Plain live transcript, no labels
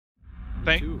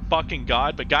Thank fucking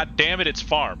God, but god damn it, it's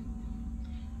farm.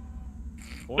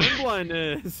 Horn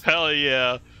blindness. Hell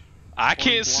yeah. I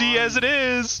can't see as it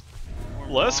is.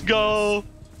 Let's go.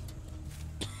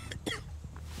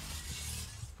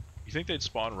 You think they'd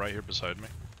spawn right here beside me?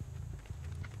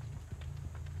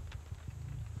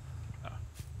 Oh.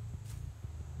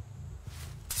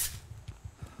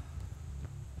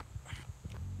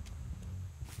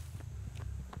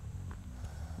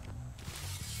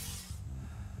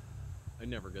 I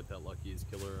never get that lucky as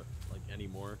killer like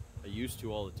anymore. I used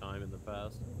to all the time in the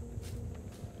past.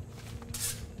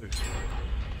 Dude.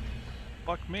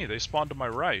 Fuck me, they spawned to my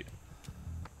right.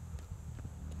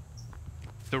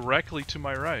 Directly to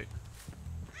my right.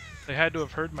 They had to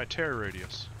have heard my terror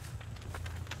radius.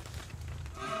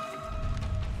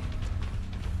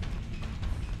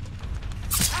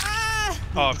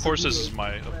 Oh, of course this is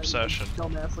my obsession.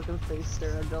 Dumbass looking face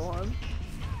stare at Gohan.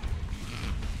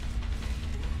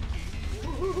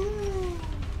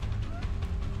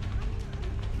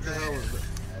 What the hell is it?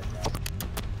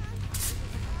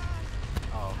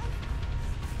 Oh.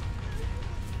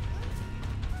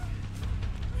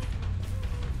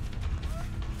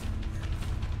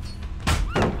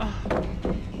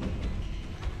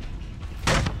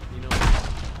 You know,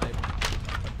 I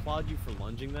applaud you for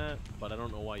lunging that, but I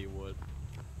don't know why you would.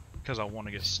 Because I want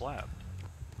to get slapped.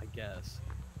 I guess.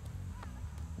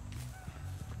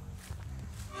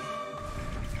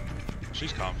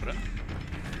 She's confident.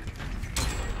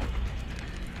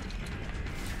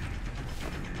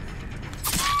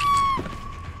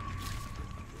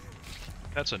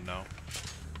 That's a no.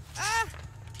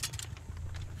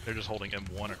 They're just holding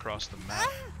M1 across the map.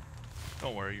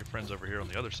 Don't worry, your friend's over here on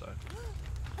the other side.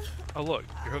 Oh look,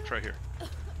 your hook's right here.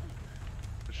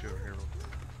 Push you over here real quick.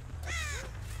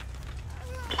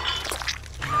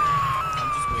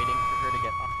 I'm just waiting for her to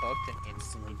get unhooked and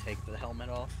instantly take the helmet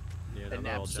off. Yeah, And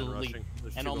they're all absolutely- gen rushing.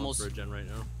 There's and two going almost- for a gen right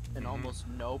now. And almost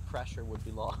no pressure would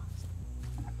be lost.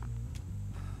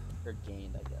 Or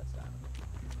gained, I guess. I don't know.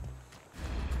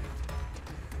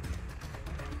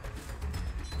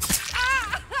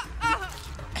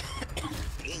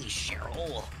 Hey,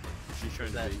 Cheryl. She's trying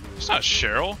to That- bait you. It's not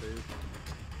Cheryl.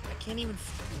 I can't even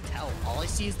fucking tell. All I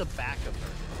see is the back of her.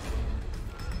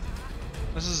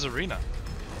 This is Arena.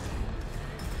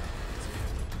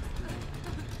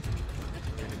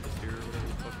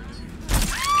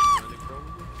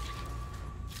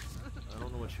 I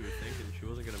don't know what she was thinking. She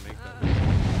wasn't gonna make that.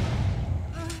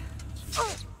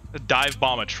 A dive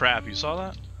bomb a trap, you saw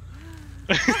that?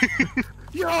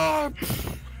 Yeah.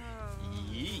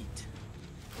 Yeet.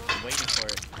 I'm waiting for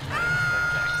it.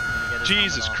 Gonna get his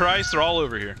Jesus helmet off. Christ, they're all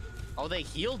over here. Oh, they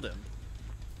healed him.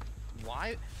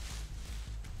 Why?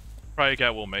 Probably guy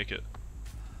will make it.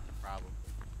 Probably.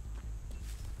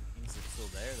 Means it's still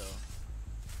there though.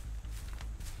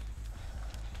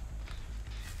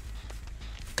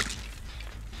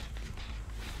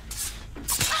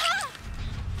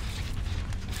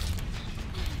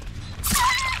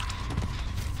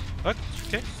 What?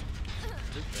 Okay.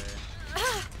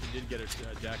 He did get her.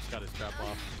 Jax got his trap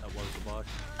off. That was the box.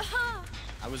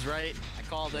 I was right. I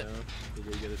called it. Yeah, he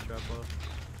did get his trap off.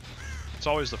 It's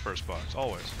always the first box,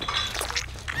 always. That's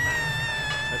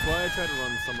why I try to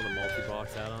run some of the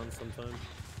multi-box add-ons sometimes.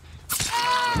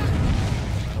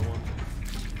 That one.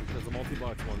 Because the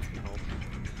multi-box ones can help.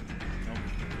 Nope.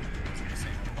 It's in the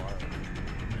same bar.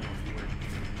 No, you were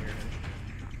here. I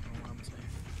don't know what I'm saying.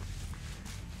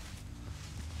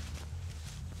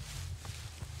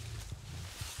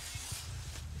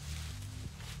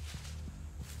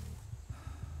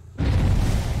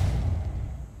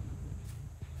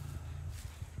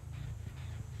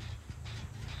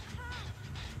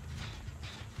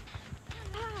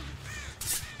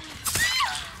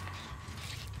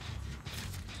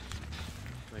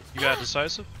 Nice. You got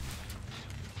decisive?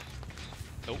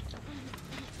 Nope.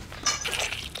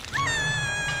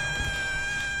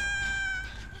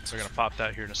 We're gonna pop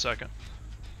that here in a second.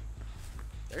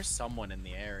 There's someone in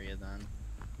the area then.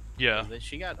 Yeah.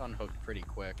 She got unhooked pretty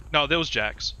quick. No, that was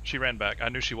Jax. She ran back. I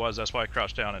knew she was, that's why I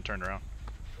crouched down and turned around.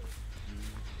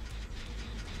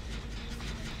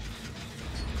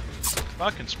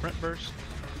 Fucking sprint burst.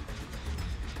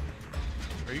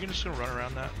 Are you just gonna run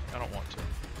around that? I don't want to.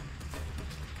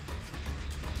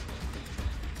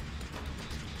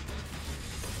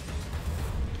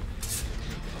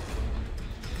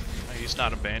 He's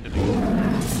not abandoning.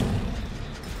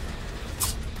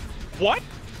 What?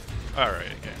 Alright,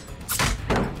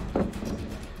 okay.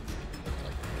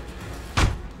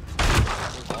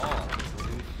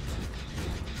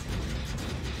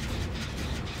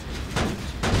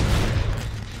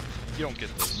 You don't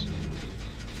get this.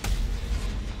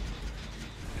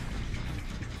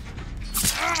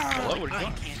 Hello, what are you I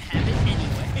doing? can't have it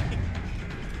anyway.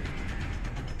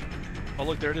 Oh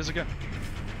look, there it is again.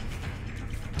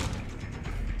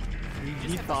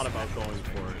 He thought about going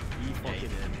for it. He fucking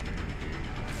did.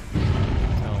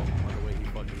 Tell by the way he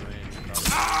fucking ran.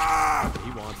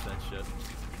 He wants that shit.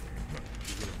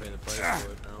 He's gonna pay the price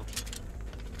for it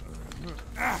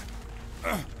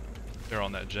now. They're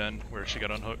on that gen where she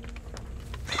got unhooked.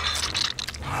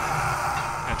 Can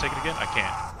I take it again? I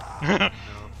can't. No,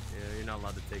 yeah, you're not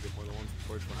allowed to take it more than once,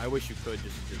 unfortunately. I wish you could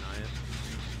just deny it.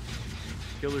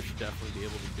 Killer should definitely be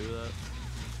able to do that.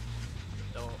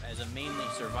 Though, as a mainly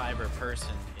survivor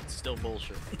person, it's still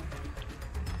bullshit.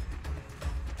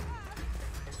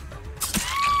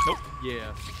 Nope.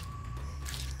 Yeah.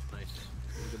 Nice.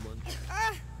 Good lunch.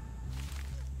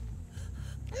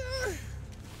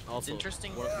 Also,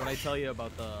 interesting. What I tell you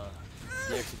about the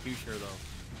executioner though,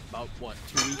 about what,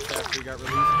 2 weeks after he got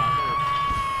released?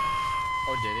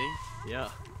 Oh, did he? Yeah,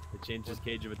 it changed his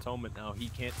cage of atonement. Now he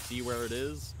can't see where it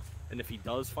is, and if he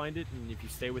does find it, and if you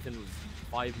stay within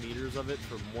 5 meters of it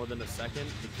for more than a second,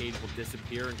 the cage will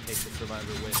disappear and take the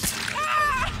survivor with.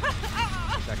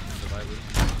 Protect the survivor.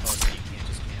 Oh, so you can't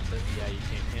just camp it? Yeah, you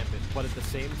can't camp it. But at the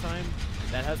same time,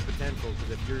 that has potential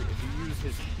because if you use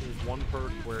his one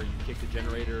perk where you kick the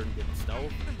generator and get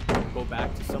stealth, go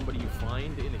back to somebody you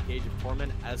find in a cage of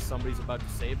torment as somebody's about to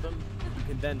save them, you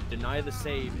can then deny the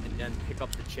save and then pick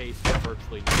up the chase with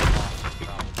virtually no loss of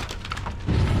problem.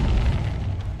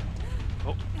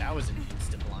 Oh, that was an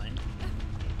instant blind.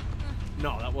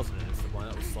 No, that wasn't an instant blind.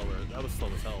 That was slower. That was slow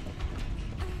as hell.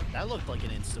 That looked like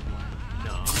an instant blind.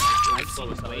 No, I've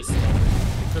seen hell. way It slower.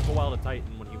 took a while to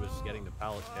tighten when he was getting the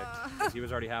pallet kicked, because he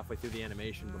was already halfway through the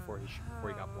animation before he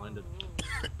got blinded.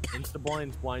 Insta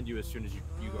blinds blind you as soon as you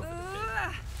go for the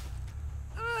kick.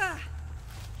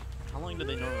 How long do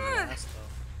they normally last,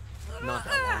 though? Not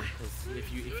that long, because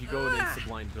if you go an insta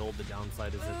blind build, the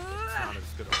downside is it's not as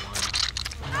good a blind.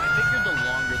 I figured the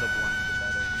longer the blind, the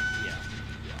better. Yeah,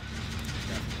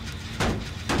 definitely.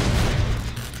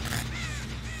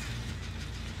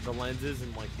 The lenses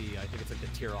and like I think it's like the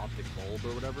tier optic bulb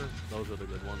or whatever. Those are the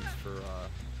good ones for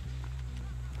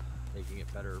making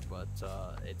it better. But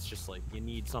it's just like you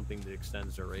need something that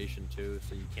extends duration too,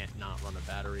 so you can't not run a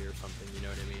battery or something. You know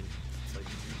what I mean? It's like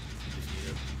you just need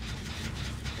it.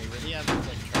 They really haven't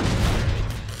like tried to generate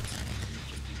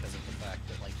just because of the fact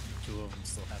that like 2 of them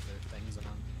still have their things on.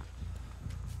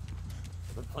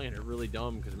 They're playing it really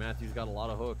dumb because Matthew's got a lot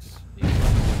of hooks. There's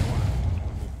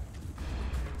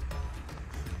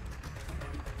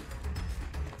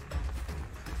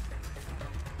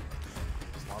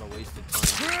a lot of wasted time.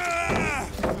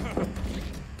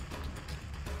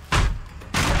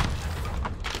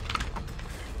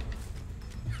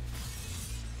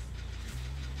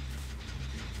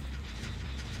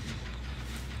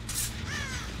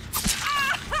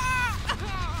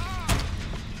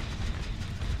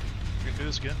 You can do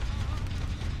this again.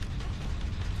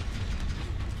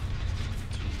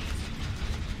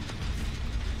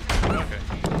 Okay.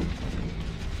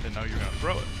 Didn't know you were gonna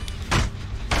throw it.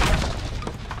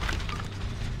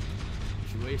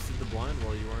 You wasted the blind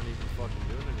while you weren't even fucking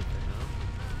doing anything, huh?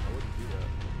 I wouldn't do that.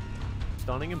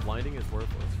 Stunning and blinding is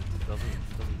worthless. It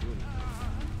doesn't do anything.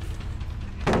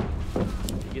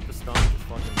 You get the stun, just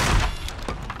fucking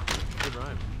good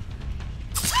rhyme.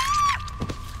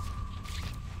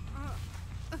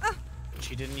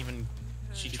 She didn't even.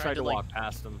 She tried to like, walk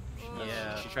past him.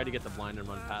 Yeah. She tried to get the blind and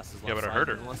run past his Yeah, left but I side, heard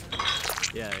her. Unless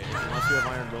you have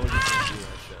Iron Will, you can't do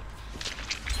that shit.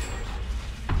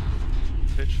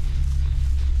 Bitch.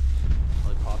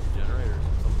 Probably pop the generator.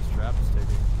 Someone's trap is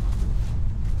taking.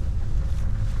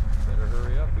 Better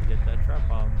hurry up and get that trap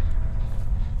pop.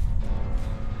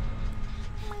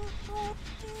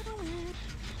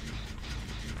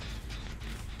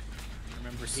 I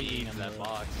remember He seeing needs him that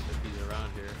box if he's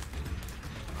around here.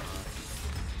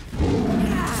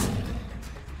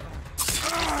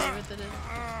 David did it.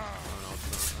 Oh no,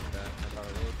 it's not. Okay, I thought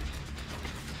it was.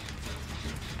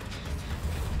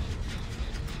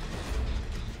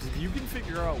 If you can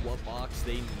figure out what box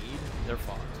they need, they're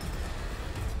fucked.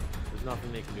 There's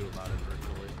nothing they can do about it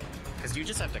virtually. Because you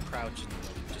just have to crouch and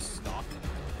like, just stalk them.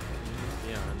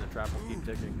 Yeah, and the trap will keep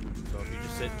ticking. So if you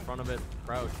just sit in front of it,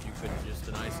 crouch, you could just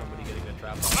deny somebody getting the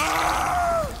trap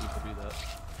off. You could do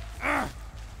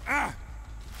that.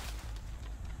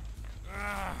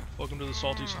 Welcome to the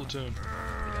Salty Splatoon.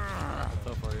 What's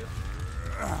up, are you?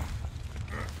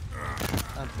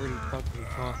 I'm pretty fucking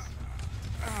tough.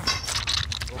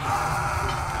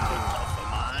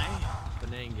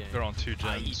 Penang game. They're on 2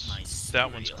 I eat gens. my That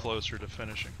one's cereal. closer to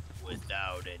finishing.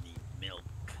 Without any milk.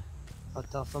 How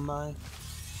tough am I?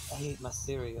 I hate my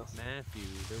cereal. Matthew,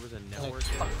 there was a Like, network.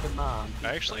 fuck your mom.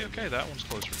 Actually, okay, that one's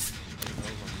closer.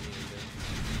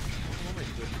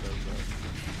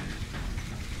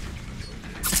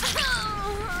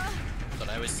 But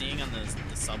I was seeing on the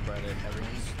subreddit,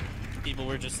 people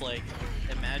were just like,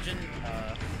 imagine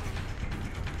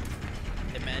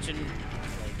like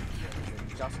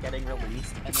just getting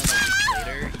released, and then a week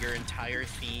later, your entire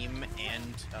theme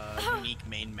and unique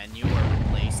main menu are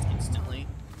replaced instantly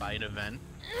by an event.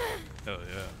 Oh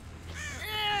yeah.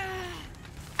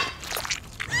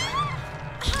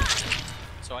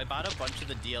 So I bought a bunch of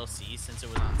the DLC since it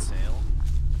was on sale.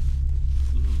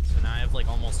 So now I have like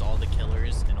almost all the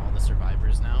killers and all the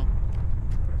survivors now.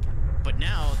 But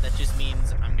now that just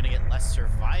means I'm gonna get less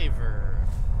survivor.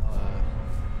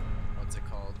 What's it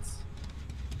called?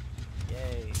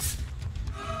 Yay!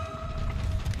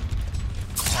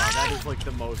 Oh, that is like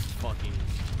the most fucking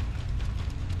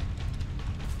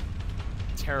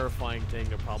terrifying thing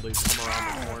to probably come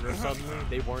around the corner suddenly.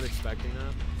 They weren't expecting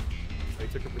that. They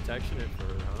took a protection hit for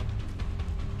her, huh?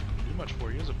 Too much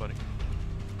for you, is it, buddy?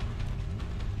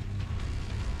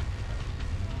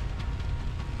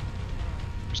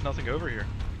 There's nothing over here.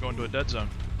 You're going to a dead zone.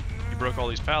 You broke all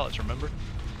these pallets, remember?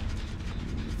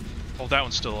 Oh, that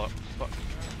one's still up. Fuck.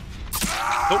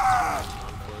 Oh!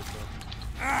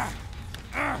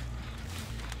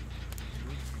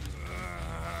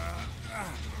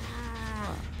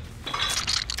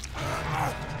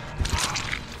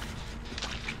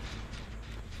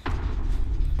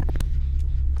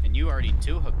 And you already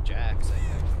 2-hooked Jax, I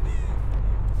think.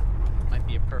 Might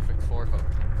be a perfect 4-hook.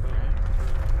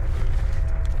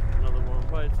 Another one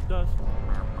bites the dust.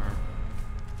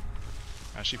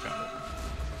 Ah, she found it.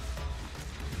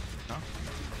 Huh?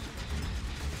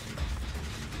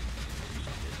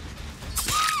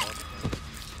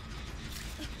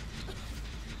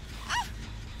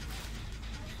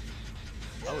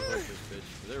 I would hope this bitch.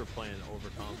 They were playing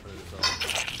overconfident as hell.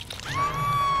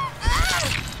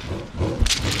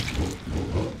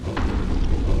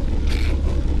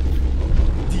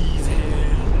 These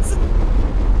hands!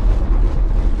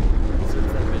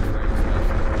 Since that bitch right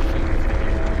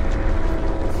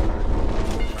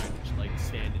trying to like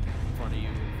stand in front of you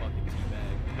and fucking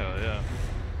teabag. Hell yeah.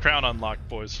 Crown unlocked,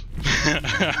 boys.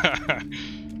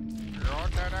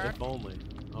 If only.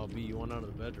 Oh, B, you went out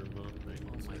of the bedroom, huh?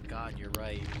 Oh my god, you're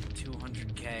right.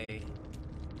 200k.